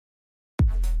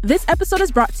This episode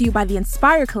is brought to you by the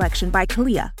Inspire Collection by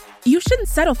CALIA. You shouldn't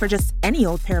settle for just any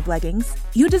old pair of leggings.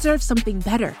 You deserve something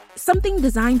better, something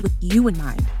designed with you in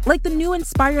mind, like the new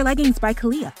Inspire leggings by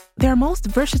CALIA. Their most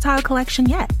versatile collection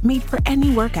yet, made for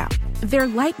any workout. They're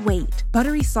lightweight,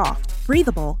 buttery soft,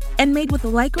 breathable, and made with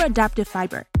Lycra adaptive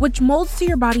fiber, which molds to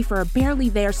your body for a barely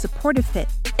there supportive fit.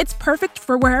 It's perfect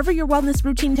for wherever your wellness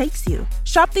routine takes you.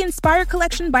 Shop the Inspire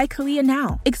Collection by CALIA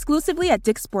now, exclusively at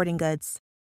Dick's Sporting Goods.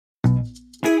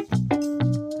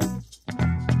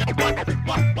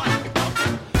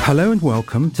 Hello and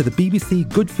welcome to the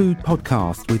BBC Good Food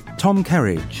Podcast with Tom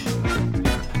Kerridge.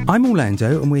 I'm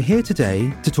Orlando and we're here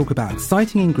today to talk about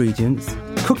exciting ingredients,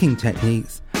 cooking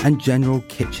techniques and general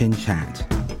kitchen chat.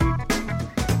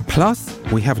 Plus,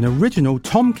 we have an original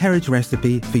Tom Kerridge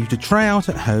recipe for you to try out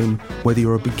at home, whether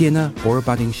you're a beginner or a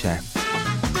budding chef.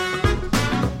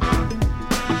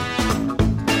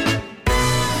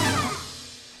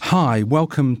 Hi,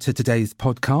 welcome to today's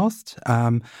podcast.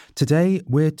 Today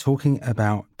we're talking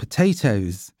about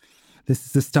potatoes. This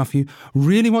is the stuff you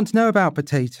really want to know about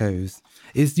potatoes.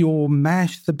 Is your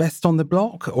mash the best on the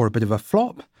block or a bit of a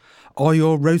flop? Are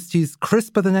your roasties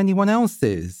crisper than anyone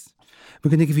else's?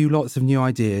 We're going to give you lots of new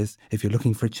ideas if you're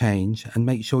looking for a change and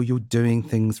make sure you're doing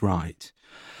things right.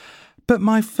 But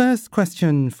my first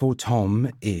question for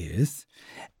Tom is,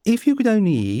 if you could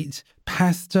only eat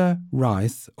pasta,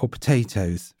 rice or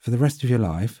potatoes for the rest of your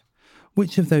life,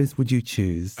 which of those would you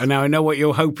choose? And now I know what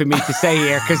you're hoping me to say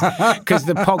here, because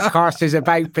the podcast is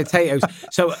about potatoes.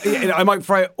 So I might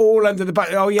throw it all under the bus.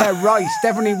 Oh, yeah, rice,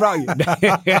 definitely rice.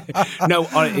 No,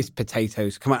 it's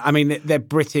potatoes. Come on. I mean, they're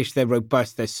British, they're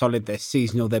robust, they're solid, they're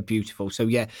seasonal, they're beautiful. So,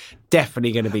 yeah,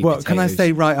 definitely going to be potatoes. Can I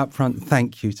say right up front,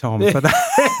 thank you, Tom, for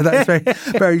that. That's very,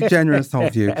 very generous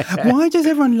of you. Why does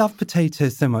everyone love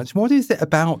potatoes so much? What is it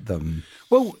about them?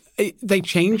 Well, they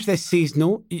change, they're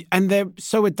seasonal, and they're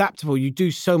so adaptable. You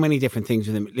do so many different things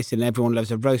with them. Listen, everyone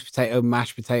loves a roast potato,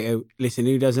 mashed potato. Listen,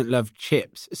 who doesn't love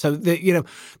chips? So,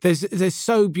 they're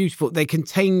so beautiful. They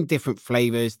contain different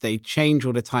flavours. They change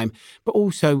all the time. But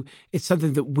also, it's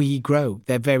something that we grow.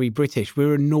 They're very British.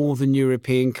 We're a Northern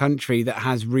European country that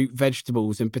has root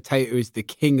vegetables, and potato is the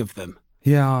king of them.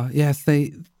 Yeah, yes,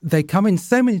 they come in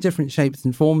so many different shapes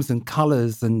and forms and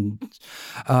colours, and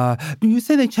you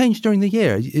say they change during the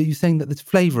year. Are you saying that the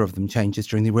flavour of them changes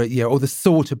during the year, or the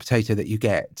sort of potato that you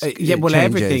get?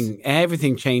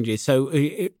 Everything changes. So,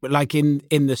 like in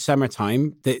the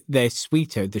summertime, they're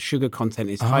sweeter. The sugar content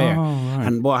is higher, right.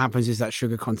 And what happens is that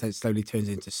sugar content slowly turns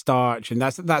into starch, and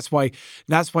that's why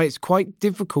it's quite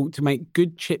difficult to make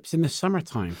good chips in the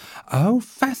summertime. Oh,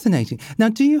 fascinating! Now,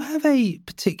 do you have a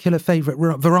particular favourite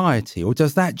variety, or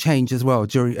does that change as well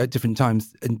at different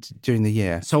times during the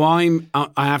year? So I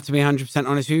have to be 100%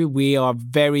 honest with you. We are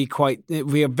very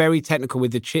technical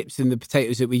with the chips and the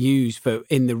potatoes that we use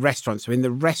in the restaurant. So in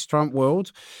the restaurant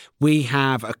world, we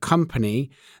have a company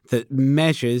that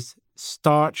measures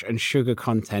starch and sugar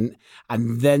content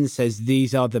and then says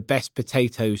these are the best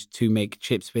potatoes to make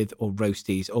chips with or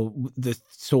roasties or the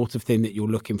sort of thing that you're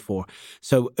looking for.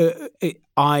 So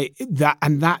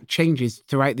that changes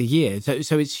throughout the year.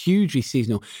 So it's hugely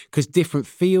seasonal because different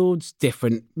fields,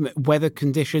 different weather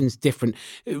conditions, it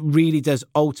really does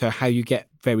alter how you get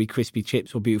very crispy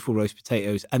chips or beautiful roast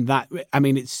potatoes. And that, I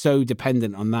mean, it's so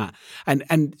dependent on that.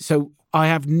 And so I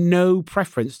have no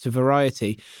preference to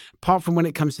variety, apart from when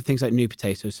it comes to things like new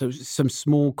potatoes. So some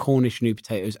small Cornish new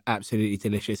potatoes, absolutely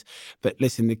delicious. But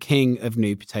listen, the king of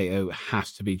new potato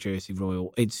has to be Jersey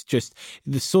Royal. It's just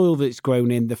the soil that it's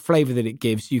grown in, the flavour that it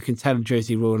gives. You can tell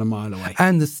Jersey Royal a mile away.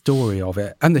 And the story of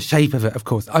it, and the shape of it, of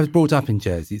course. I was brought up in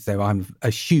Jersey, so I'm a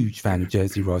huge fan of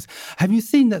Jersey Royals. Have you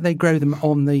seen that they grow them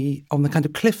on the kind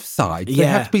of cliff side? Yeah.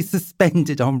 They have to be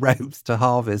suspended on ropes to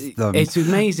harvest them. It's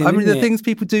amazing. I mean, the things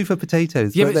people do for potatoes.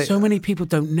 Yeah, but so many people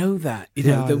don't know that.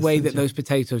 The way that those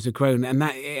potatoes are grown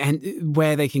and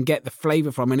where they can get the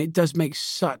flavour from, and it does make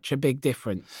such a big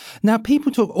difference. Now,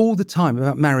 people talk all the time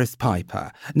about Maris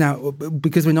Piper. Now,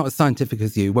 because we're not as scientific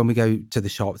as you, when we go to the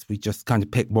shops, we just kind of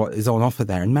pick what is on offer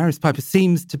there. And Maris Piper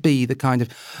seems to be the kind of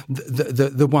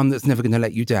the one that's never going to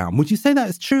let you down. Would you say that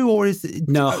is true, or is it?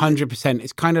 No, 100%.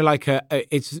 It's kind of like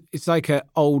it's like an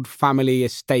old family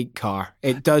estate car.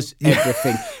 It does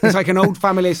everything. It's like an old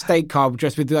family estate car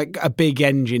just with like a big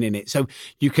engine in it. So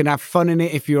you can have fun in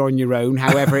it if you're on your own.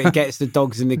 However, it gets the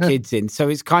dogs and the kids in. So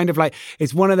it's kind of like,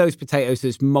 it's one of those potatoes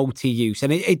that's multi-use,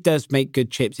 and it does make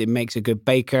good chips. It makes a good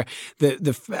baker.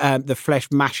 The flesh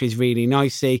mashes really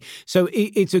nicely. So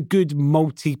it's a good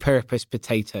multi-purpose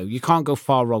potato. You can't go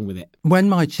far wrong with it. When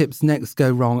my chips next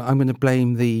go wrong, I'm going to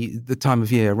blame the time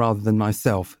of year rather than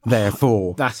myself, therefore.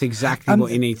 sure. That's exactly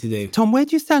what you need to do. Tom, where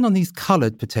do you stand on these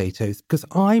coloured potatoes? Because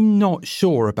I'm not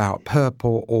sure about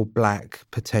purple or black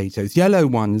potatoes. Yellow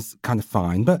ones, kind of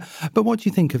fine. But what do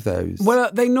you think of those? Well,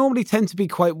 they normally tend to be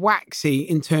quite waxy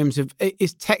in terms of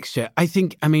its texture. I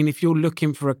mean, if you're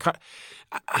looking for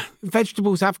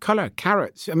vegetables have colour.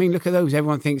 Carrots, I mean, look at those.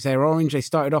 Everyone thinks they're orange. They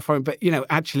started off orange, but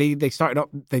actually they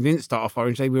didn't start off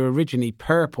orange. They were originally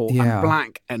purple and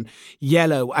black and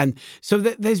yellow. And so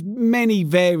there's many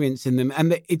variants in them.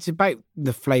 And it's about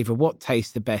the flavour, what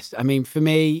tastes the best. I mean, for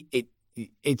me,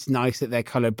 it's nice that they're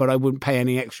coloured, but I wouldn't pay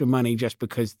any extra money just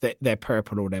because they're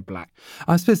purple or they're black.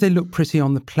 I suppose they look pretty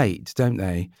on the plate, don't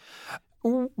they?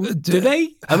 Do they?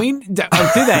 I mean, do they?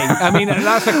 I mean,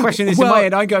 that's a question that's in my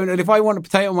head. I go, if I want a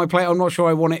potato on my plate, I'm not sure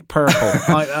I want it purple.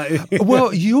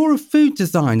 Well, you're a food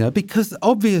designer because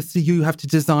obviously you have to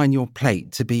design your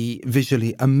plate to be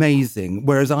visually amazing,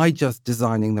 whereas I just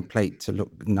designing the plate to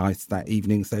look nice that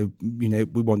evening, so we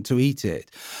want to eat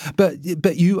it.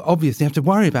 But you obviously have to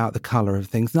worry about the colour of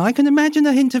things, and I can imagine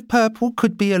a hint of purple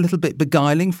could be a little bit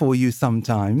beguiling for you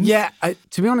sometimes. Yeah,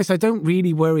 to be honest, I don't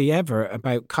really worry ever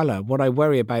about colour. What I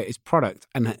worry about is product,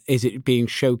 and is it being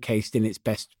showcased in its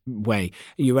best way.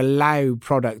 You allow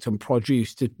product and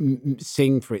produce to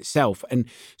sing for itself, and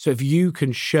so if you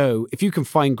can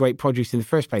find great produce in the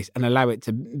first place and allow it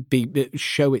to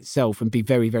show itself and be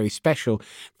very, very special,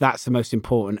 that's the most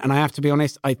important. And I have to be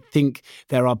honest, I think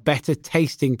there are better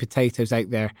tasting potatoes out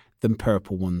there than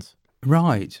purple ones.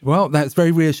 Right. Well, that's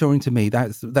very reassuring to me.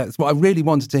 That's what I really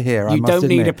wanted to hear. You don't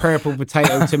need a purple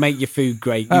potato to make your food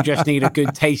great. You just need a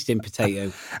good tasting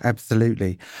potato.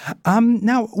 Absolutely.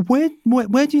 Now, where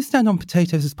do you stand on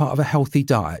potatoes as part of a healthy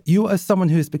diet? You, as someone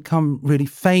who has become really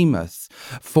famous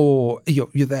for your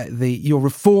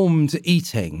reformed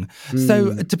eating.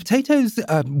 So, do potatoes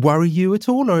worry you at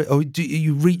all, or are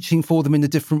you reaching for them in a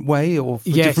different way or for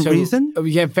a different reason?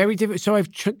 Yeah, very different. So I've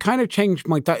kind of changed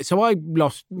my diet. So I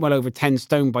lost well over 10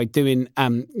 stone by doing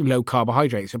low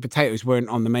carbohydrates. So potatoes weren't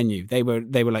on the menu. They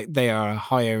are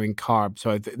higher in carbs,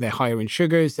 so they're higher in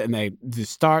sugars, and the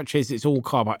starches. It's all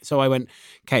carbohydrates. So I went,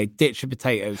 okay, ditch the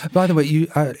potatoes. By the way, you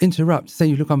interrupt. Say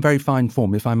you look on very fine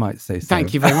form, if I might say so.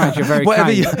 Thank you very much. You're very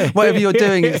kind. Whatever you're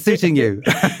doing, it's suiting you.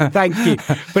 Thank you.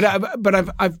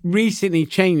 But I've recently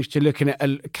changed to looking at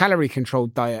a calorie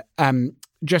controlled diet,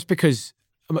 just because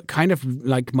kind of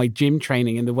like my gym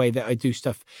training and the way that I do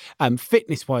stuff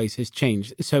fitness wise has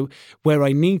changed. So where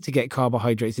I need to get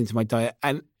carbohydrates into my diet,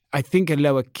 and I think a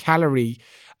lower calorie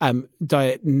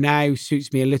diet now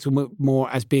suits me a little more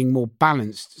as being more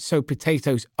balanced. So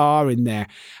potatoes are in there.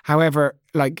 However,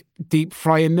 like deep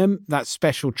frying them, that's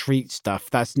special treat stuff.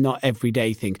 That's not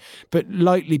everyday thing. But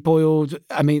lightly boiled,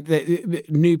 I mean, the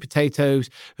new potatoes,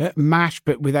 mashed,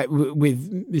 but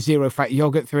with zero fat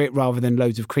yogurt through it rather than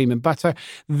loads of cream and butter.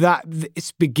 That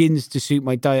begins to suit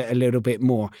my diet a little bit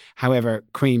more. However,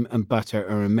 cream and butter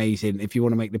are amazing. If you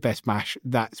want to make the best mash,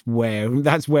 that's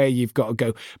where you've got to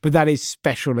go. But that is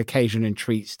special occasion and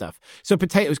treat stuff. So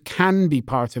potatoes can be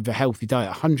part of a healthy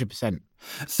diet, 100%.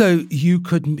 So you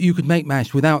could make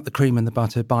mash without the cream and the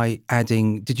butter by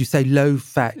adding, did you say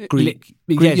low-fat Greek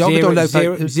yogurt or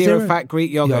low-fat? Zero-fat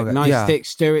Greek yogurt, nice thick,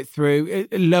 stir it through,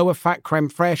 lower-fat creme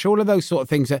fraiche, all of those sort of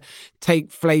things that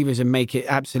take flavours and make it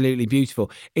absolutely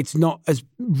beautiful. It's not as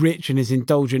rich and as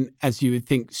indulgent as you would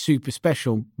think super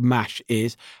special mash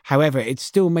is. However, it's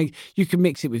still you can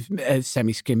mix it with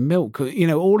semi-skimmed milk,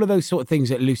 all of those sort of things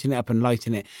that loosen it up and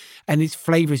lighten it. And it's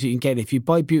flavours you can get. If you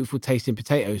buy beautiful tasting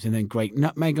potatoes and then grate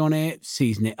nutmeg on it,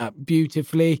 season it up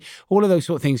beautifully, all of those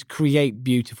sort of things create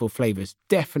beautiful flavours.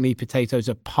 Definitely potatoes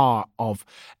are part of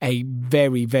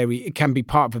it can be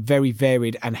part of a very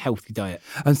varied and healthy diet.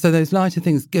 And so those lighter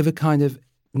things give a kind of,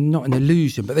 not an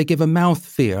illusion, but they give a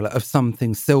mouthfeel of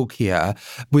something silkier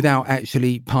without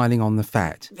actually piling on the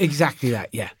fat. Exactly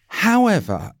that, yeah.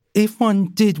 However, if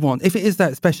it is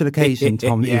that special occasion,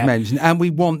 Tom, that you've mentioned, and we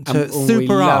want to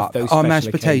super up our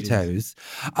mashed potatoes,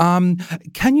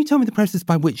 can you tell me the process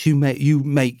by which you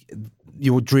make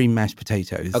your dream mashed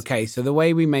potatoes? Okay, so the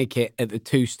way we make it at the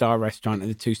 2-star restaurant, at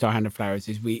the 2-star Hand of Flowers,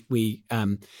 is we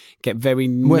get very...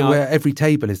 Where every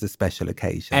table is a special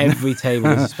occasion. Every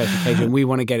table is a special occasion. We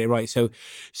want to get it right.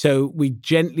 So we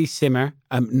gently simmer,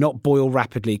 not boil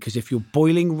rapidly, because if you're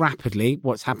boiling rapidly,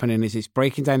 what's happening is it's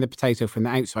breaking down the potato from the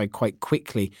outside quite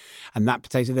quickly, and that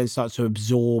potato then starts to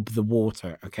absorb the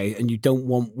water, okay? And you don't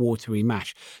want watery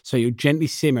mash. So you gently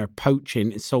simmer,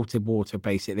 poaching in salted water,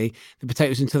 basically, the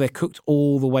potatoes until they're cooked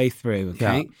all the way through.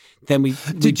 Okay, Yeah. then we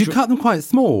Did you cut them quite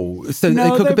small so that no, they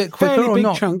cook a they're bit quicker fairly or big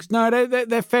not? chunks. No,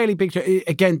 they're fairly big.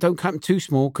 Again, don't cut them too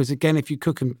small because again, if you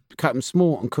cut them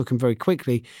small and cook them very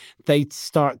quickly, they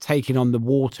start taking on the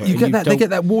water. You get that they get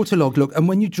that waterlogged look, and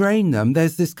when you drain them,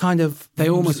 there's this kind of They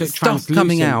almost look stuff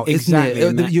coming out, exactly,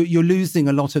 isn't it? You're losing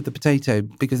a lot of the potato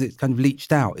because it's kind of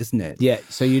leached out, isn't it? Yeah,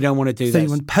 so you don't want to do that. So you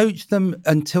want to poach them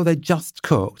until they're just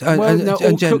cooked. All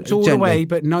cooked all the way,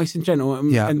 but nice and gentle.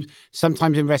 Yeah. And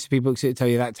sometimes in recipe books, it tell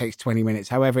you that takes 20 minutes.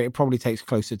 However, it probably takes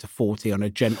closer to 40 on a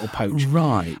gentle poach.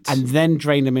 Right. And then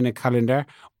drain them in a colander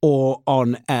or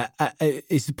on,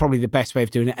 is probably the best way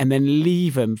of doing it. And then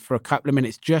leave them for a couple of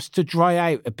minutes just to dry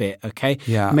out a bit, okay?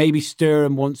 Yeah. Maybe stir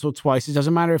them once or twice. It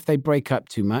doesn't matter if they break up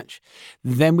too much.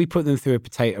 Then we put them through a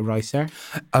potato ricer.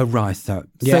 A ricer.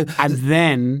 Yeah. So, And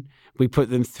then we put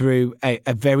them through a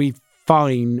very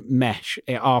fine mesh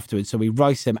afterwards. So we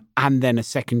rice them and then a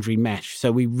secondary mesh.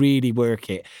 So we really work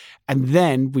it. And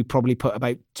then we probably put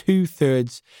about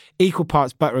 2/3 equal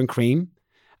parts butter and cream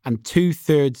and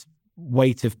 2/3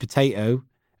 weight of potato.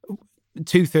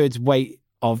 2/3 weight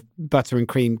of butter and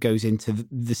cream goes into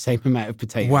the same amount of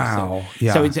potato. wow.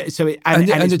 Yeah. So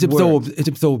it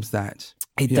absorbs that.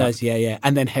 It does, yeah.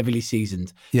 And then heavily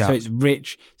seasoned. Yeah. So it's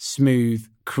rich, smooth,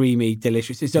 creamy,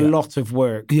 delicious. It's a lot of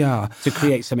work Yeah. to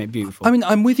create something beautiful. I mean,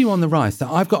 I'm with you on the ricer.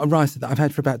 I've got a ricer that I've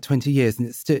had for about 20 years, and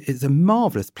it's a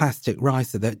marvellous plastic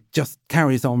ricer that just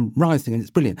carries on rising, and it's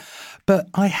brilliant. But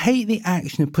I hate the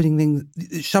action of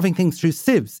shoving things through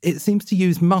sieves. It seems to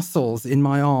use muscles in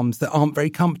my arms that aren't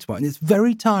very comfortable, and it's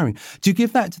very tiring. Do you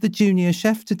give that to the junior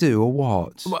chef to do, or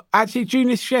what? Well, actually,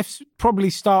 junior chefs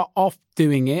probably start off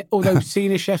doing it, although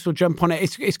senior chefs will jump on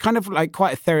it. It's kind of like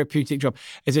quite a therapeutic job.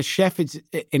 As a chef, it's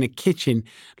in a kitchen.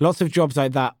 Lots of jobs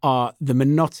like that are the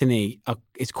monotony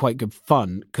is quite good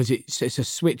fun because it's a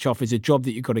switch off. It's a job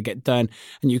that you've got to get done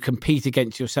and you compete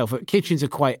against yourself. Kitchens are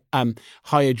quite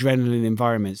high adrenaline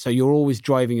environments, so you're always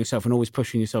driving yourself and always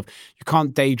pushing yourself. You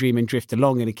can't daydream and drift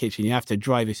along in a kitchen. You have to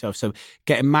drive yourself. So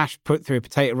getting mash put through a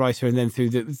potato ricer and then through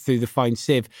the fine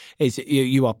sieve is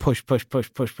you are push,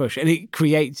 and it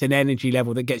creates an energy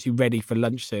level that gets you ready for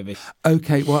lunch service.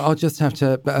 Okay, well, I'll just have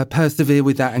to persevere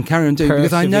with that and carry on doing it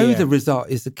because I know the result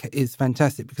is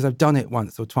fantastic because I've done it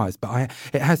once or twice, but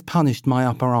it has punished my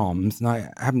upper arms and I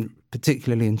haven't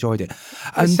particularly enjoyed it.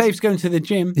 It saves going to the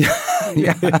gym.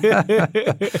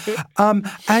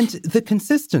 And the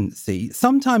consistency,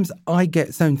 sometimes I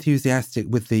get so enthusiastic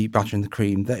with the butter and the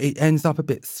cream that it ends up a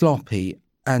bit sloppy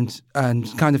and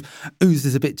kind of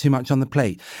oozes a bit too much on the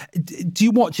plate. Do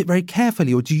you watch it very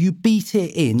carefully or do you beat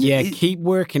it in? Yeah, keep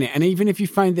working it. And even if you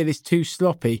find that it's too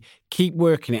sloppy, keep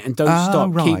working it and don't stop.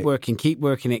 Right. Keep working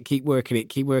it.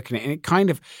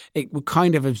 And it will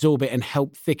kind of absorb it and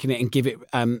help thicken it and give it,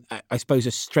 I suppose,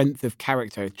 a strength of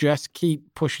character. Just keep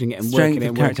pushing it and working it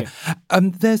and working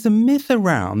it. There's a myth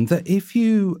around that if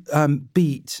you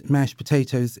beat mashed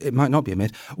potatoes, it might not be a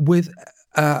myth, with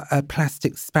a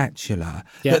plastic spatula,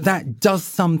 that does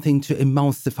something to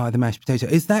emulsify the mashed potato.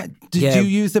 Is that, do you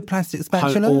use a plastic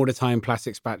spatula? All the time,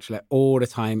 plastic spatula, all the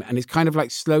time. And it's kind of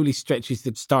like slowly stretches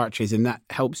the starches and that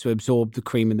helps to absorb the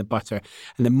cream and the butter.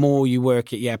 And the more you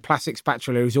work it, plastic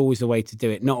spatula is always the way to do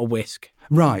it, not a whisk.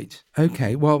 Right.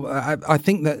 Okay. Well, I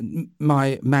think that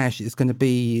my mash is going to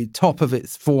be top of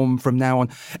its form from now on,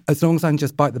 as long as I can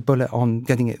just bite the bullet on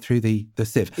getting it through the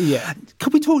sieve. Yeah.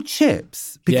 Could we talk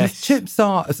chips? Because chips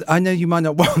are, I know you might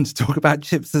not want to talk about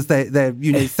chips as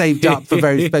they're saved up for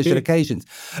very special occasions,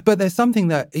 but there's something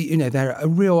that, they're a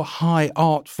real high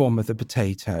art form of the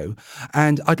potato.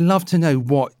 And I'd love to know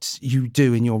what you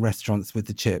do in your restaurants with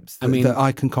the chips that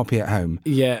I can copy at home.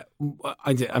 Yeah.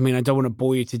 I don't want to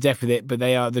bore you to death with it, but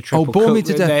they are the triple cook. Bore me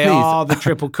to death, They please. are the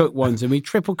triple cook ones. And we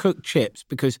triple cook chips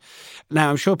because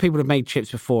now I'm sure people have made chips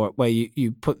before where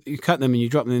you cut them and you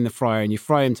drop them in the fryer and you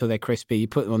fry them till they're crispy. You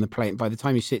put them on the plate. And by the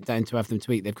time you sit down to have them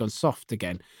to eat, they've gone soft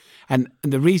again. And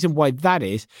the reason why that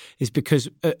is because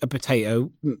a potato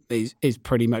is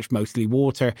pretty much mostly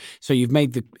water. So you've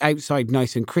made the outside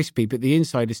nice and crispy, but the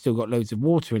inside has still got loads of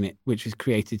water in it, which has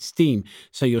created steam.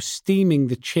 So you're steaming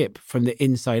the chip from the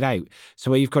inside out.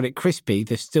 So where you've got it crispy,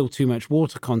 there's still too much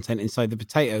water content inside the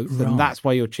potato. Right. And that's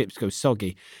why your chips go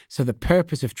soggy. So the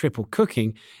purpose of triple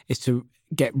cooking is to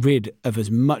get rid of as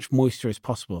much moisture as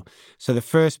possible. So the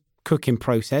first cooking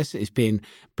process is being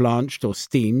blanched or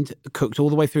steamed, cooked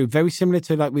all the way through, very similar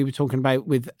to like we were talking about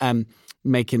with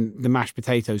making the mashed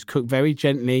potatoes, cooked very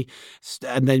gently,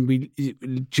 and then we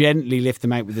gently lift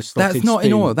them out with a slotted That's not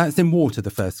spoon. in oil, that's in water,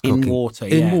 the first cooking. In water,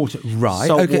 In water, right.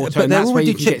 Salt okay, water, but and they're that's where already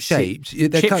you can get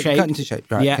chip-shaped. They're cut into shape,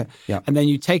 right. Yeah. Okay. Yeah. And then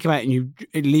you take them out and you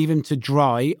leave them to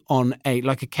dry on a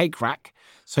cake rack.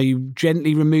 So you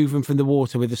gently remove them from the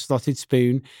water with a slotted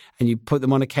spoon and you put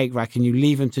them on a cake rack and you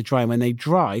leave them to dry. And when they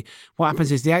dry, what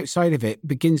happens is the outside of it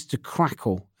begins to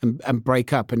crackle and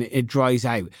break up and it dries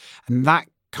out. And that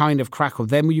kind of crackle,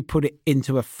 then when you put it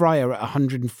into a fryer at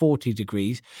 140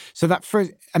 degrees, so that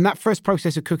first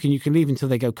process of cooking you can leave until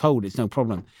they go cold, it's no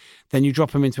problem. Then you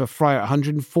drop them into a fryer at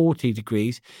 140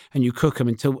 degrees and you cook them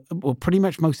until, well, pretty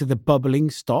much most of the bubbling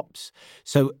stops.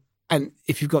 So, and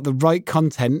if you've got the right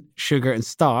content, sugar and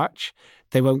starch,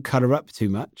 they won't colour up too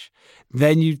much.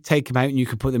 Then you take them out and you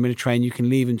can put them in a tray and you can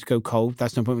leave them to go cold.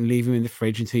 That's no problem. Leave them in the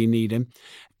fridge until you need them.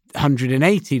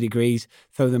 180 degrees,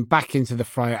 throw them back into the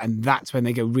fryer, and that's when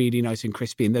they go really nice and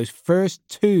crispy. And those first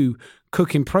two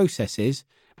cooking processes,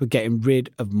 we're getting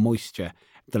rid of moisture.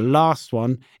 The last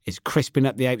one is crisping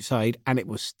up the outside, and it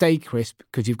will stay crisp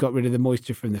because you've got rid of the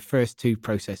moisture from the first two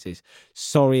processes.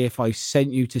 Sorry if I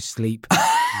sent you to sleep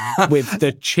with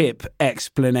the chip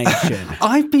explanation.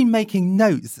 I've been making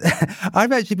notes.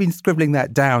 I've actually been scribbling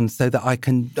that down so that I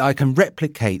can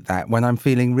replicate that when I'm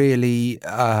feeling really,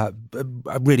 I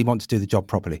really want to do the job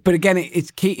properly. But again,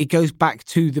 it's key. It goes back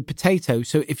to the potato.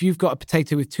 So if you've got a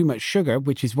potato with too much sugar,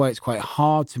 which is why it's quite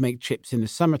hard to make chips in the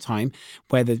summertime,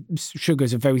 where the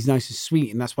sugars are very nice and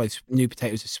sweet, and that's why new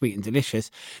potatoes are sweet and delicious.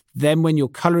 Then when you're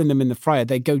colouring them in the fryer,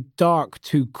 they go dark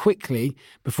too quickly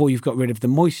before you've got rid of the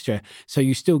moisture. So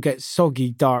you still get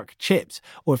soggy, dark chips.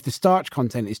 Or if the starch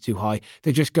content is too high,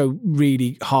 they just go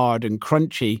really hard and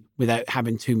crunchy without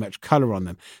having too much colour on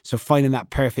them. So finding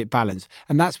that perfect balance.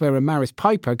 And that's where a Maris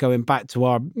Piper, going back to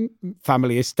our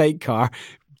family estate car,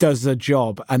 does the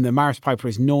job. And the Maris Piper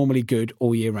is normally good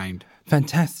all year round.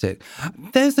 Fantastic.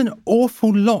 There's an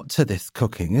awful lot to this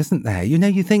cooking, isn't there? You know,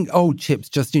 you think, oh, chips,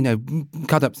 just, you know,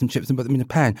 cut up some chips and put them in a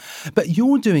pan. But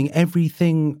you're doing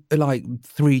everything like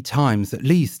 3 times at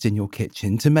least in your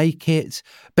kitchen to make it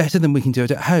better than we can do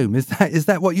it at home. Is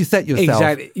that what you set yourself?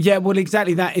 Exactly. Yeah, well,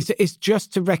 exactly that. It's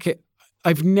just to wreck it.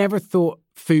 I've never thought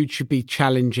food should be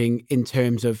challenging in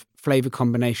terms of flavour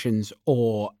combinations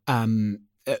or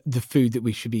the food that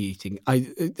we should be eating.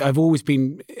 I've always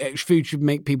been, food should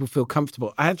make people feel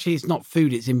comfortable. Actually, it's not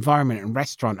food, it's environment and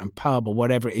restaurant and pub or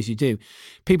whatever it is you do.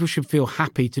 People should feel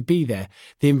happy to be there.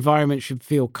 The environment should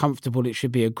feel comfortable. It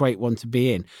should be a great one to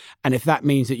be in. And if that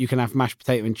means that you can have mashed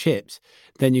potato and chips,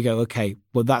 then you go, okay,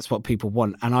 well, that's what people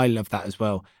want. And I love that as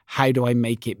well. How do I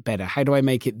make it better? How do I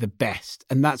make it the best?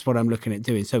 And that's what I'm looking at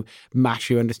doing. So mash,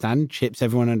 you understand. Chips,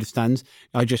 everyone understands.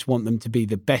 I just want them to be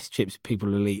the best chips people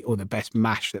will eat or the best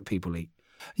mash that people eat.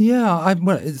 Yeah,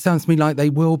 well, it sounds to me like they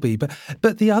will be. But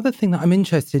the other thing that I'm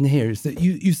interested in here is that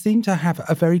you seem to have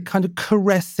a very kind of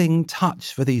caressing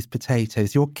touch for these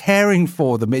potatoes. You're caring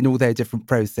for them in all their different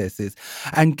processes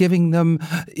and giving them,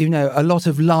 you know, a lot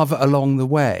of love along the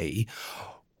way.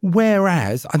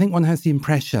 Whereas I think one has the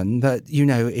impression that, you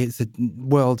know, it's a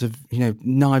world of, you know,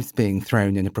 knives being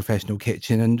thrown in a professional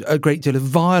kitchen and a great deal of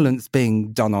violence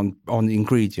being done on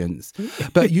ingredients.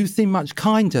 But you seem much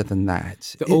kinder than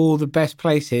that. All the best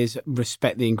places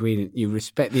respect the ingredient. You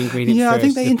respect the ingredient first. Yeah, I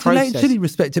think they intellectually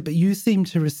respect it, but you seem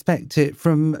to respect it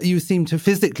you seem to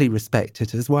physically respect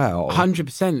it as well.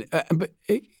 100%.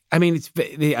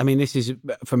 This is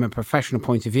from a professional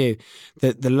point of view.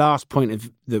 The last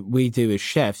point that we do as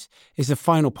chefs is the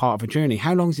final part of a journey.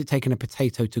 How long has it taken a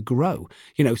potato to grow?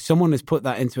 You know, someone has put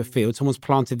that into a field, someone's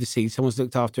planted the seed, someone's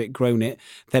looked after it, grown it,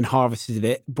 then harvested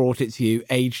it, brought it to you,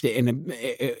 aged it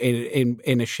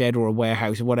in a shed or a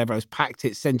warehouse or whatever else, packed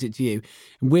it, sent it to you.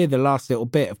 And we're the last little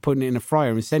bit of putting it in a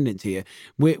fryer and sending it to you.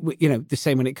 We you know, the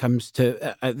same when it comes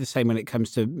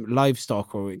to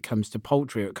livestock, or it comes to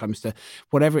poultry, or it comes to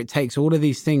whatever it takes. All of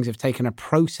these things have taken a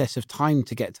process of time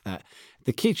to get to that.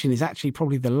 The kitchen is actually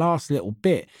probably the last little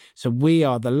bit. So we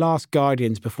are the last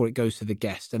guardians before it goes to the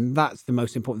guest. And that's the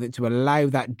most important thing, to allow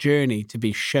that journey to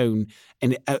be shown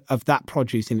of that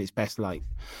produce in its best light.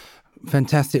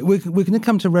 Fantastic. We're going to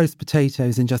come to roast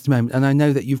potatoes in just a moment. And I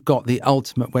know that you've got the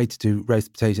ultimate way to do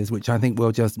roast potatoes, which I think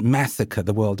will just massacre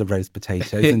the world of roast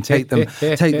potatoes and take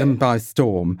them by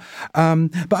storm.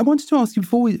 But I wanted to ask you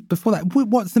before that,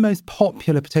 what's the most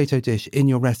popular potato dish in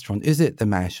your restaurant? Is it the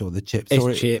mash or the chips?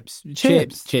 It's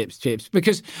chips.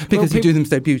 Because you do them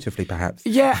so beautifully, perhaps.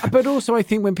 Yeah, but also I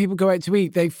think when people go out to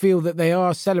eat, they feel that they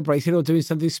are celebrating or doing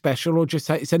something special, or just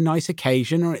it's a nice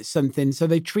occasion, or it's something, so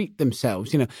they treat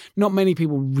themselves. You know, not many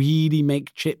people really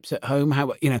make chips at home.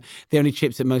 The only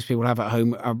chips that most people have at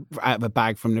home are out of a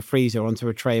bag from the freezer onto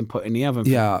a tray and put in the oven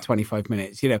for 25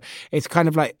 minutes. You know, it's kind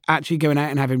of like actually going out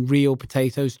and having real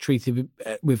potatoes treated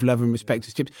with love and respect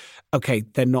as chips. Okay,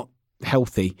 they're not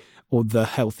healthy or the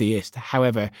healthiest.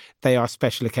 However, they are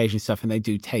special occasion stuff and they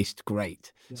do taste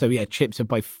great. So yeah, chips are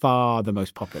by far the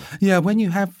most popular. Yeah, when you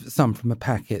have some from a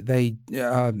packet, they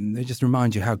just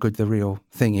remind you how good the real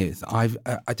thing is. I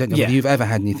don't know whether you've ever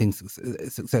had anything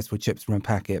successful chips from a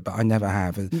packet, but I never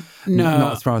have. No,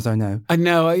 not as far as I know. I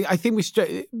know. I think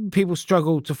people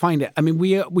struggle to find it. I mean,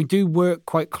 we do work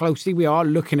quite closely. We are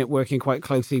looking at working quite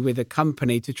closely with a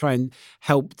company to try and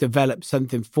help develop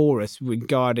something for us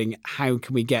regarding how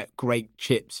can we get great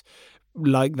chips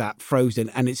like that frozen,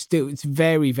 and it's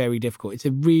very, very difficult. It's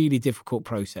a really difficult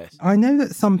process. I know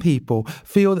that some people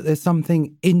feel that there's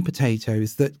something in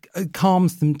potatoes that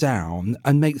calms them down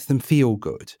and makes them feel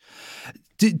good.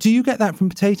 Do you get that from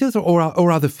potatoes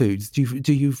or other foods? Do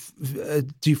you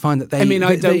find that they? I mean,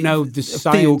 I don't know the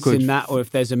science in that, or if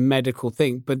there's a medical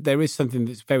thing, but there is something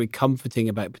that's very comforting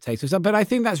about potatoes. But I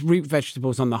think that's root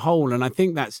vegetables on the whole, and I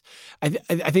think I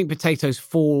think potatoes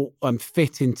fall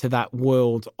fit into that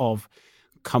world of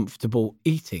comfortable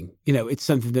eating. You know, it's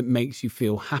something that makes you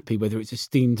feel happy, whether it's a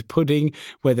steamed pudding,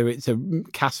 whether it's a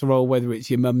casserole, whether it's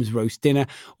your mum's roast dinner,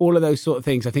 all of those sort of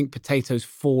things. I think potatoes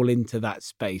fall into that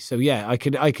space. So yeah, I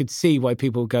could see why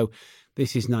people go,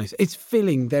 this is nice. It's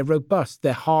filling. They're robust.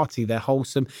 They're hearty. They're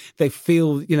wholesome. They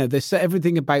feel, there's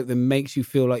everything about them makes you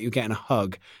feel like you're getting a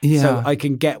hug. Yeah. So I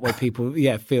can get why people,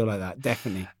 feel like that.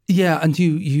 Definitely. Yeah, and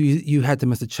you had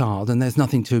them as a child, and there's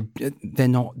nothing they're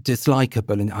not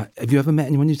dislikable. And have you ever met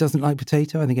anyone who doesn't like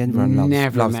potato? I think everyone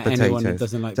loves potatoes. Anyone who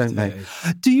doesn't like potatoes.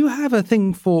 Do you have a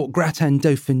thing for gratin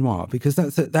dauphinoise? Because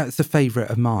that's a favourite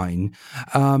of mine.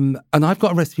 And I've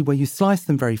got a recipe where you slice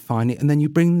them very finely, and then you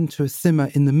bring them to a simmer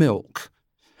in the milk.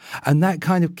 And that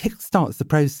kind of kickstarts the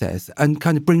process and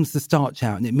kind of brings the starch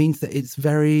out. And it means that it's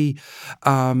very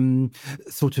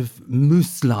sort of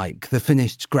mousse-like, the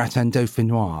finished gratin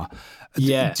dauphinoise.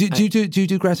 Yeah. Do you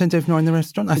do gratin dauphinoise in the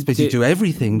restaurant? I suppose you do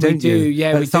everything, don't you?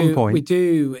 Yeah, at some point. We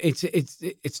do.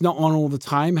 It's not on all the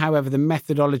time. However, the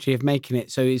methodology of making it,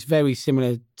 so it's very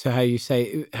similar to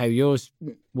how yours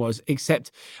was, except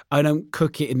I don't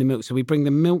cook it in the milk. So we bring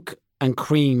the milk and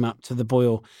cream up to the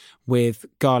boil with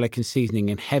garlic and seasoning,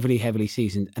 and heavily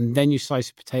seasoned. And then you slice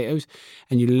the potatoes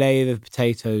and you layer the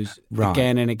potatoes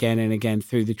again and again and again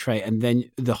through the tray. And then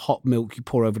the hot milk you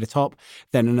pour over the top,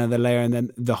 then another layer, and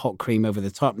then the hot cream over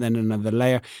the top, and then another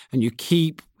layer. And you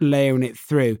keep layering it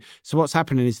through. So what's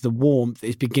happening is the warmth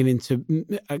is beginning to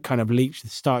kind of leach the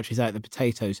starches out of the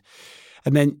potatoes.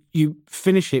 And then you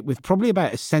finish it with probably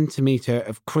about 1 centimetre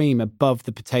of cream above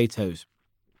the potatoes,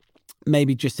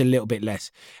 maybe just a little bit less,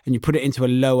 and you put it into a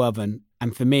low oven.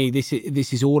 And for me, this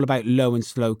is all about low and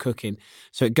slow cooking.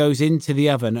 So it goes into the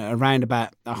oven at around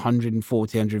about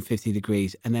 140, 150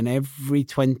 degrees. And then every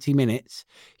 20 minutes,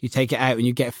 you take it out and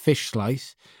you get a fish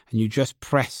slice, and you just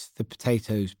press the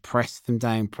potatoes, press them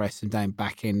down,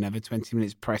 back in, another 20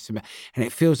 minutes, press them back. And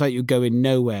it feels like you're going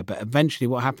nowhere. But eventually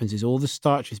what happens is all the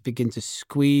starches begin to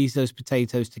squeeze those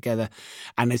potatoes together.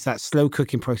 And it's that slow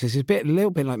cooking process. It's a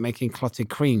little bit like making clotted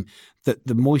cream, that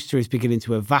the moisture is beginning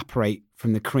to evaporate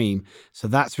from the cream. So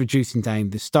that's reducing down.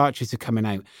 The starches are coming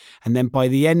out. And then by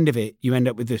the end of it, you end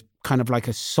up with this kind of like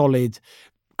a solid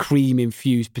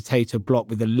cream-infused potato block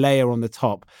with a layer on the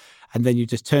top. And then you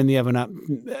just turn the oven up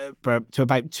to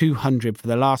about 200 for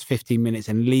the last 15 minutes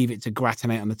and leave it to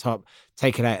gratinate on the top.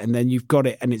 Take it out, and then you've got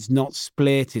it, and it's not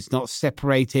split, it's not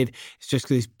separated. It's just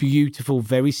this beautiful,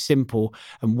 very simple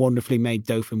and wonderfully made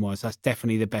dauphinoise. That's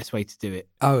definitely the best way to do it.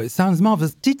 Oh, it sounds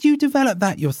marvellous. Did you develop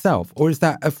that yourself, or is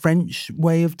that a French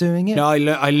way of doing it? No,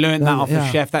 I learned that off a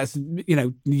chef. That's,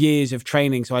 years of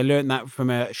training. So I learned that from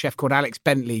a chef called Alex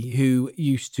Bentley, who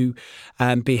used to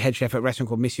be head chef at a restaurant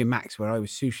called Monsieur Max, where I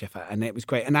was sous chef at, and it was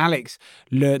great. And Alex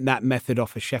learned that method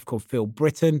off a chef called Phil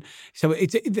Britton. So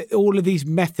all of these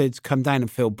methods come down, and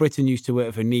Phil Britton used to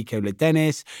work for Nico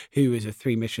Ladenis, who was a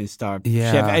 3 Michelin star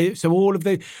chef. So all of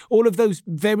those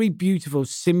very beautiful,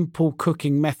 simple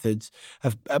cooking methods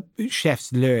of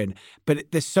chefs learn.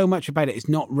 But there's so much about it. It's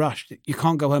not rushed. You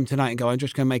can't go home tonight and go, I'm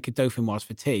just going to make a dauphinoise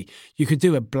for tea. You could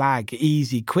do a blag,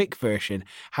 easy, quick version.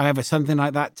 However, something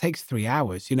like that takes 3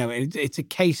 hours. It's a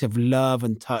case of love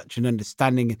and touch and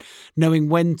understanding and knowing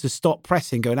when to stop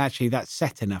pressing, going, actually, that's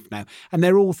set enough now. And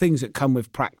they're all things that come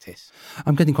with practice.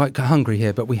 I'm getting quite hungry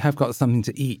here, but we have got something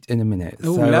to eat in a minute.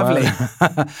 Oh, lovely.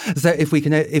 So if we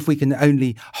can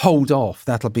only hold off,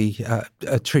 that'll be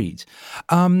a treat.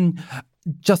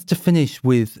 Just to finish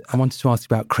with, I wanted to ask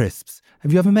you about crisps.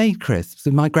 Have you ever made crisps?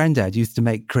 My granddad used to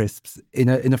make crisps in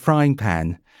a frying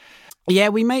pan. Yeah,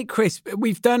 we make crisps.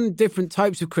 We've done different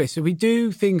types of crisps. So we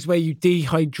do things where you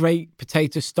dehydrate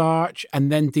potato starch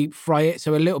and then deep fry it.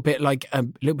 So a little bit like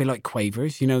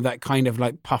Quavers, that kind of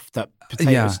like puffed up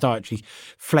potato starchy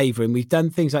flavour. And we've done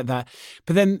things like that.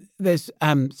 But then there's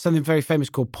something very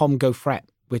famous called pomme gaufrette,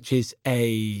 which is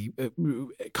a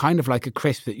kind of like a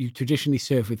crisp that you traditionally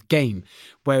serve with game,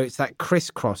 where it's that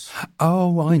crisscross.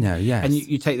 Oh, I know, yes. And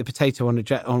you take the potato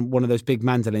on one of those big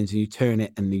mandolins and you turn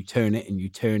it and you turn it and you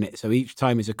turn it. So each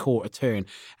time is a quarter turn.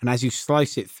 And as you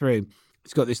slice it through,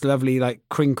 it's got this lovely, like,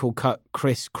 crinkle cut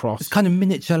crisscross. It's kind of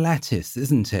miniature lattice,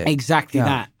 isn't it? Exactly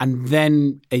that. And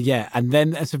then, and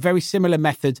then it's a very similar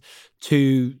method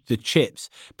to the chips,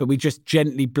 but we just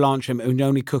gently blanch them and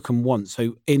only cook them once.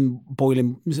 So in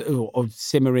boiling or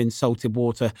simmering salted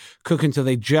water, cook until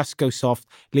they just go soft,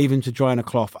 leave them to dry on a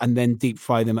cloth, and then deep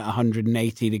fry them at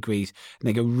 180 degrees. And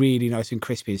they go really nice and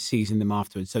crispy, and season them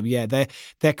afterwards. So yeah, they're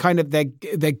kind of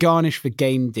they're garnished for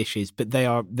game dishes, but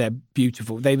they're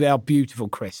beautiful. They are beautiful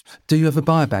crisps. Do you ever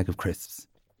buy a bag of crisps?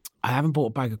 I haven't bought a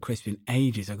bag of crisps in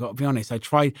ages. I've got to be honest. I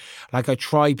try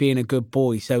being a good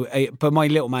boy. So, but my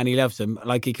little man, he loves them.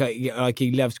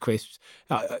 He loves crisps.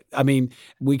 I mean,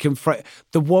 we can fry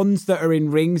the ones that are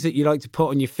in rings that you like to put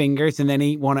on your fingers and then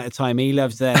eat one at a time. He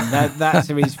loves them. That's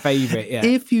his favourite. Yeah.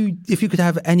 If you could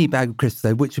have any bag of crisps,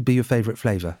 though, which would be your favourite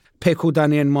flavour? Pickled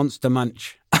onion Monster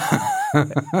Munch.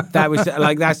 That was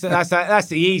like that's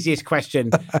the easiest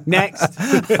question. Next.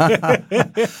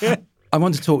 I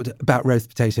want to talk about roast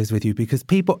potatoes with you because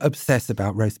people obsess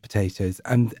about roast potatoes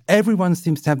and everyone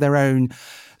seems to have their own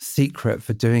secret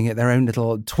for doing it, their own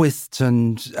little twist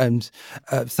and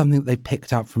something that they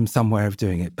picked up from somewhere of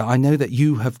doing it. But I know that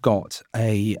you have got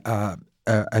a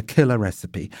killer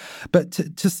recipe. But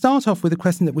to start off with a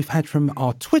question that we've had from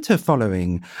our Twitter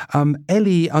following,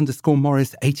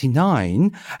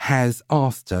 Ellie_Morris89 has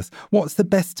asked us, what's the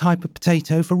best type of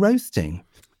potato for roasting?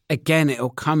 Again, it'll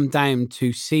come down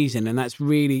to season, and that's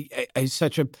really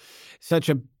such a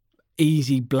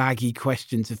easy, blaggy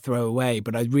question to throw away.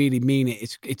 But I really mean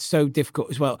it. It's so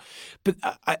difficult as well. But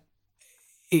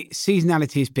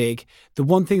seasonality is big. The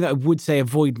one thing that I would say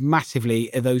avoid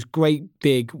massively are those great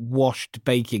big washed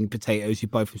baking potatoes you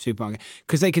buy from supermarket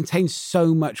because they contain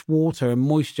so much water and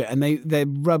moisture, and they're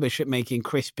rubbish at making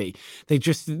crispy. They're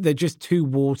just too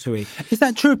watery. Is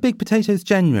that true of big potatoes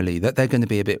generally? That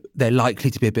they're likely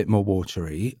to be a bit more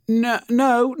watery? No,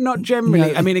 not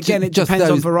generally. No, I mean, again, it depends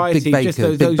on variety. Big bakers,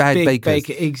 those big big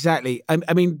bakers. Exactly.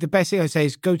 I mean, the best thing I say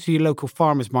is go to your local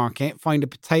farmer's market, find a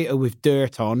potato with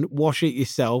dirt on, wash it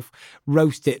yourself,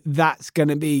 roast it. That's going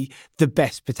to be the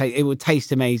best potato. It will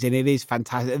taste amazing. It is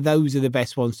fantastic. Those are the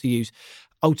best ones to use.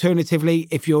 Alternatively,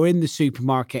 if you're in the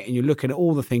supermarket and you're looking at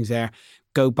all the things there,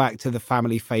 go back to the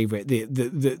family favourite,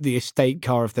 the estate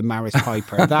car of the Maris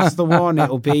Piper. That's the one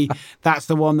it'll be. That's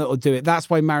the one that'll do it. That's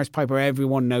why Maris Piper,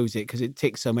 everyone knows it because it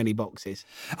ticks so many boxes.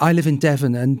 I live in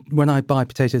Devon, and when I buy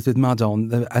potatoes with mud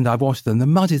on and I wash them, the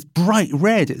mud is bright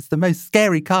red. It's the most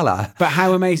scary colour. But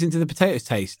how amazing do the potatoes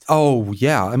taste? Oh,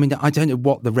 yeah. I mean, I don't know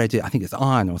what the red is. I think it's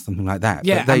iron or something like that.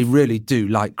 Yeah, but they really do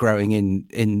like growing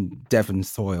in Devon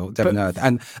soil, Devon earth,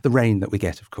 and the rain that we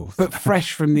get, of course. But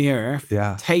fresh from the earth,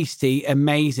 yeah. Tasty, amazing.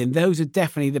 Those are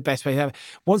definitely the best way to have it.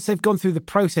 Once they've gone through the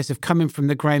process of coming from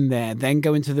the ground there, then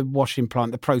go into the washing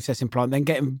plant, the processing plant, then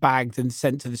getting bagged and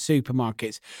sent to the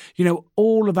supermarkets. You know,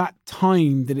 all of that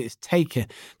time that it's taken,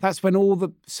 that's when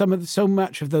so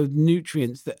much of the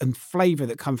nutrients and flavour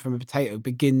that come from a potato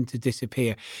begin to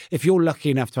disappear. If you're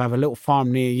lucky enough to have a little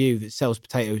farm near you that sells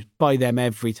potatoes, buy them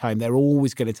every time. They're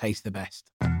always going to taste the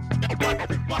best.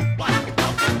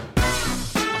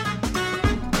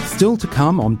 Still to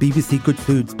come on BBC Good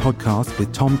Foods podcast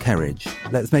with Tom Kerridge.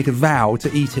 Let's make a vow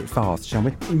to eat it fast, shall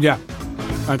we? Yeah.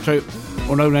 Actually,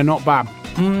 although they're not bad,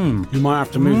 you might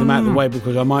have to move them out of the way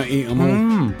because I might eat them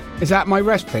all. Is that my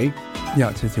recipe?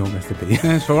 Yeah, it is your recipe.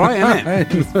 That's all right, isn't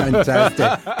it? It's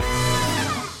fantastic.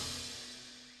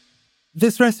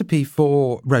 This recipe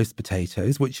for roast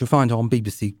potatoes, which you'll find on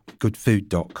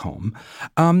bbcgoodfood.com,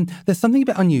 there's something a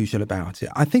bit unusual about it.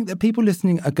 I think that people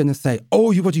listening are going to say,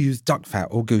 oh, you've got to use duck fat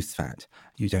or goose fat.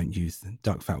 You don't use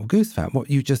duck fat or goose fat. What,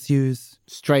 you just use?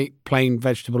 Straight, plain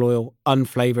vegetable oil,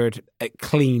 unflavoured,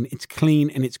 clean. It's clean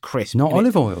and it's crisp. Not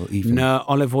olive oil, even? No,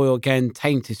 olive oil, again,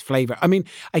 taint is flavour. I mean,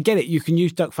 I get it. You can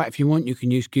use duck fat if you want. You can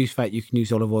use goose fat. You can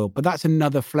use olive oil. But that's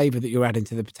another flavour that you're adding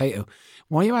to the potato.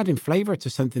 Why are you adding flavour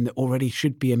to something that already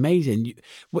should be amazing?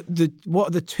 What are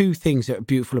the two things that are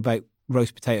beautiful about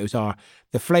roast potatoes are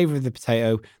the flavour of the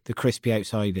potato, the crispy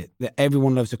outside it. That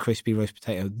everyone loves a crispy roast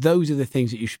potato. Those are the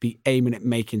things that you should be aiming at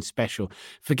making special.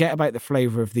 Forget about the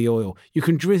flavour of the oil. You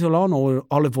can drizzle on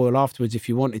olive oil afterwards if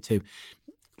you wanted to.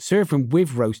 Serve them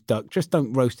with roast duck. Just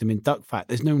don't roast them in duck fat.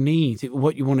 There's no need.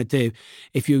 What you want to do,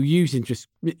 if you're using just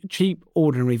cheap,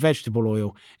 ordinary vegetable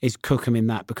oil, is cook them in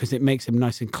that because it makes them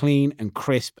nice and clean and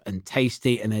crisp and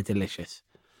tasty and they're delicious.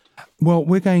 Well,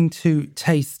 we're going to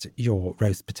taste your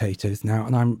roast potatoes now,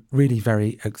 and I'm really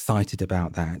very excited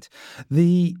about that.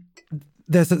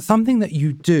 There's something that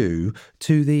you do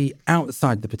to the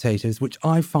outside of the potatoes, which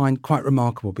I find quite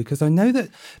remarkable, because I know that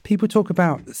people talk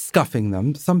about scuffing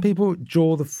them. Some people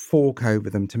draw the fork over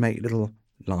them to make little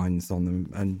lines on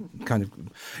them and kind of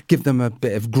give them a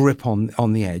bit of grip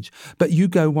on the edge. But you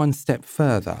go one step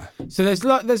further. So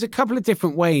there's a couple of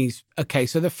different ways. Okay,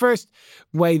 so the first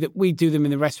way that we do them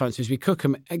in the restaurants is we cook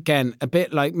them, again, a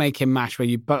bit like making mash, where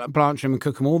you blanch them and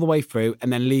cook them all the way through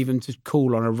and then leave them to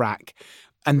cool on a rack.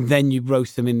 And then you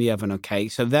roast them in the oven, okay?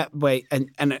 So that way,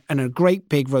 and a great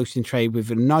big roasting tray with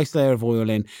a nice layer of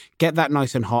oil in, get that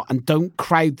nice and hot, and don't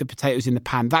crowd the potatoes in the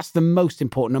pan. That's the most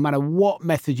important. No matter what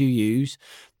method you use,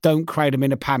 don't crowd them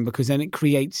in a pan, because then it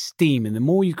creates steam. And the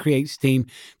more you create steam,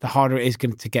 the harder it is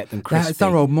going to get them crispy. That's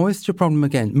our old moisture problem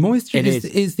again. Moisture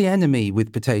is the enemy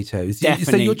with potatoes.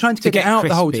 Definitely. So you're trying to get it out crispy.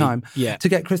 The whole time Yeah. to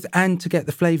get crisp and to get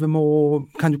the flavour more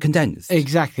kind of condensed.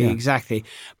 Exactly.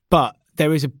 But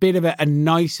there is a bit of a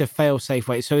nicer fail-safe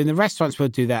way. So in the restaurants, we'll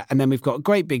do that. And then we've got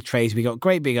great big trays. We've got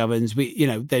great big ovens.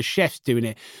 There's chefs doing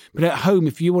it. But at home,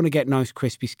 if you want to get nice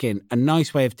crispy skin, a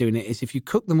nice way of doing it is if you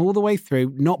cook them all the way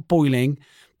through, not boiling,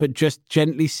 but just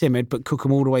gently simmered, but cook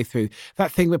them all the way through.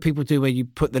 That thing that people do where you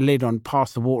put the lid on,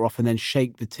 pass the water off, and then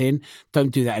shake the tin,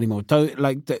 don't do that anymore.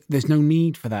 There's no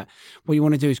need for that. What you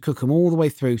want to do is cook them all the way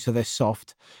through so they're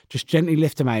soft. Just gently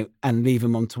lift them out and leave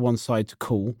them onto one side to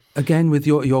cool. Again, with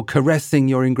you're caressing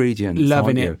your ingredients.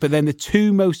 Loving it. You? But then the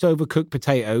two most overcooked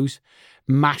potatoes,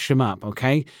 mash them up,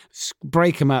 okay?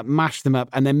 Break them up, mash them up,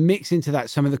 and then mix into that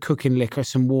some of the cooking liquor,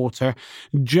 some water,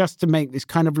 just to make this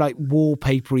kind of like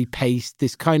wallpapery paste,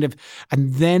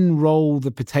 and then roll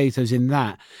the potatoes in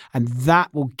that. And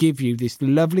that will give you this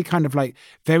lovely kind of like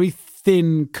very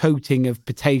thin coating of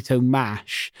potato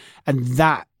mash, and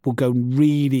that will go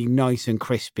really nice and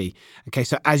crispy. Okay,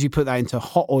 so as you put that into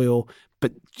hot oil,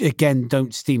 but again,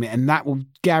 don't steam it. And that will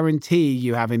guarantee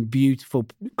you having beautiful,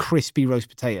 crispy roast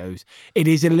potatoes. It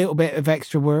is a little bit of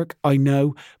extra work, I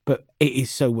know, but it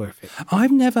is so worth it.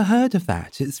 I've never heard of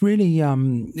that. It's really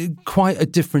quite a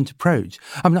different approach.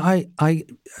 I mean, I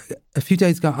a few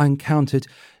days ago, I encountered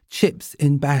chips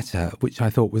in batter, which I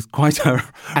thought was quite a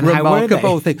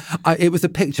remarkable thing. It was a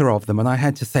picture of them, and I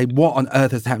had to say, what on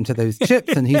earth has happened to those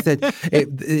chips? And he said,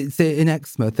 it's in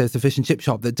Exmouth, there's a fish and chip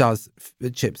shop that does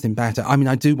chips in batter. I mean,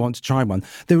 I do want to try one.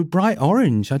 They were bright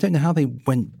orange. I don't know how they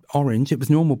went orange. It was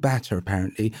normal batter,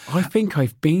 apparently. I think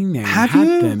I've been there have and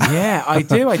you? had them. Yeah, I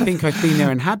do. I think I've been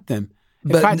there and had them.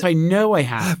 In fact, I know I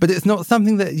have. But it's not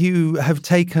something that you have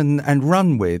taken and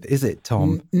run with, is it,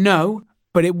 Tom? No.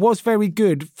 But it was very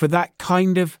good for that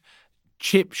kind of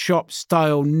chip shop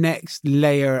style next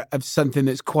layer of something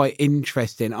that's quite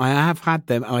interesting. I have had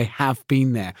them. I have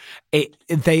been there.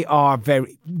 They are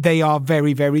very,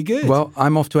 very good. Well,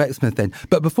 I'm off to Exmouth then.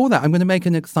 But before that, I'm going to make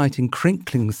an exciting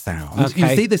crinkling sound.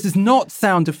 Okay. You see, this is not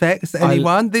sound effects,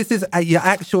 anyone. This is your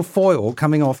actual foil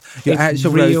coming off your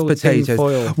actual roast potatoes.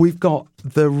 Foil. We've got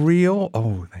the real.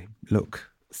 Oh, they look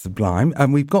sublime,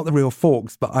 and we've got the real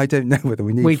forks, but I don't know whether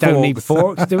we need. We forks. don't need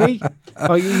forks, do we?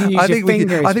 Oh, you use I your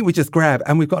fingers. I think we just grab,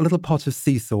 and we've got a little pot of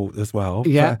sea salt as well.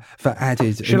 Yeah. for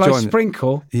added. Shall enjoyment. I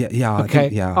sprinkle? Yeah.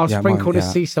 Okay. I'll sprinkle the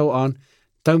sea salt on.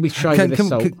 Don't be shy with the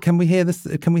salt. Can we hear this?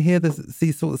 Can we hear the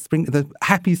sea salt sprinkle? The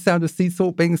happy sound of sea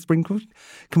salt being sprinkled.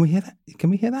 Can we hear that?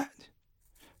 Can we hear that?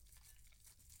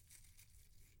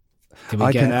 Did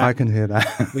we get that? I can hear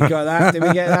that. We got that? Did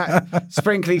we get that?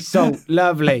 Sprinkly salt.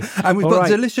 Lovely. And we've got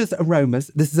delicious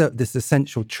aromas. This is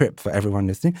essential trip for everyone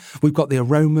listening. We've got the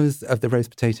aromas of the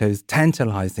roast potatoes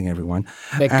tantalising everyone.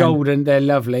 They're golden. They're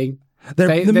lovely.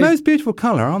 They're the most beautiful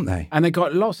colour, aren't they? And they've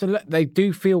got lots of... They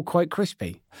do feel quite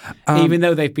crispy. Even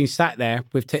though they've been sat there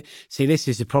with... See, this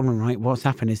is the problem, right? What's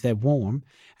happened is they're warm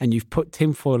and you've put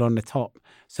tinfoil on the top.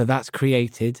 So that's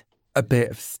created... a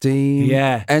bit of steam.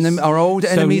 Yeah. Our old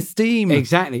enemy, steam.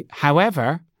 Exactly.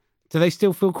 However, do they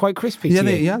still feel quite crispy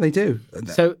to you? They do.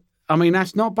 So, I mean,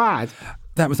 that's not bad.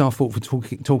 That was our fault for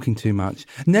talking too much.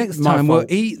 Next time we'll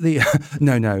eat the...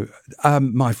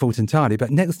 my fault entirely. But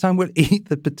next time we'll eat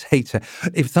the potato.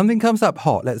 If something comes up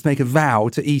hot, let's make a vow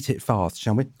to eat it fast,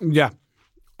 shall we? Yeah.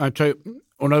 I tell you,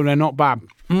 although they're not bad,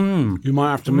 you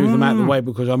might have to move them out of the way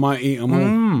because I might eat them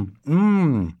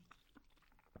all.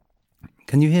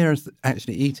 Can you hear us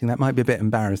actually eating? That might be a bit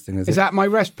embarrassing. Is that my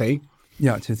recipe?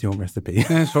 Yeah, it is your recipe.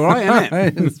 That's all right,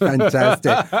 isn't it? It's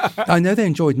fantastic. I know they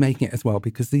enjoyed making it as well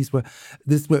because these were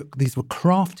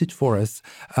crafted for us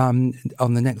on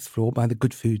the next floor by the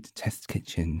Good Food Test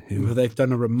Kitchen. Well, they've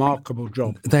done a remarkable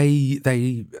job.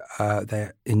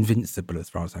 They're invincible as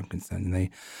far as I'm concerned,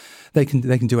 and they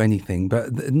can do anything.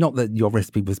 But not that your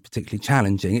recipe was particularly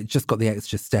challenging. It just got the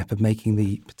extra step of making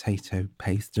the potato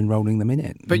paste and rolling them in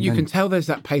it. But you can tell there's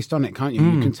that paste on it, can't you?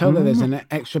 You can tell that there's an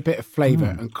extra bit of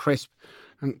flavour and crisp.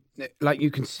 And like you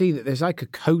can see that there's like a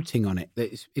coating on it.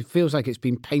 It feels like it's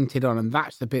been painted on, and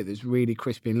that's the bit that's really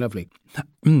crispy and lovely.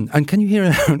 And can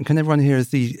everyone hear us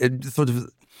sort of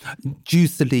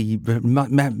juicily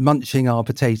munching our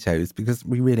potatoes, because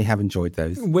we really have enjoyed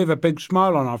those. With a big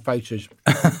smile on our faces.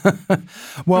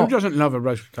 Well, who doesn't love a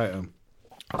roast potato?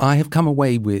 I have come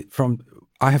away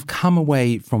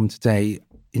from today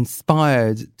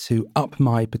inspired to up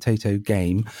my potato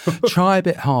game, try a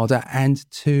bit harder,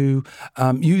 and to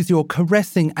use your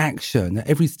caressing action at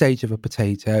every stage of a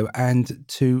potato, and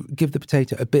to give the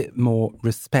potato a bit more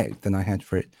respect than I had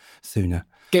for it sooner.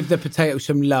 Give the potato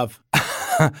some love.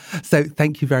 So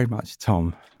thank you very much,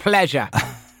 Tom. Pleasure.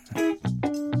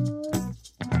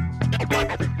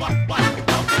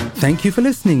 Thank you for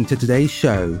listening to today's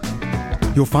show.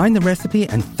 You'll find the recipe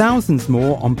and thousands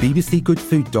more on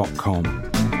bbcgoodfood.com.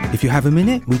 If you have a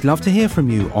minute, we'd love to hear from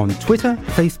you on Twitter,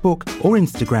 Facebook, or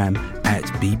Instagram at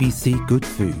BBC Good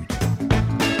Food.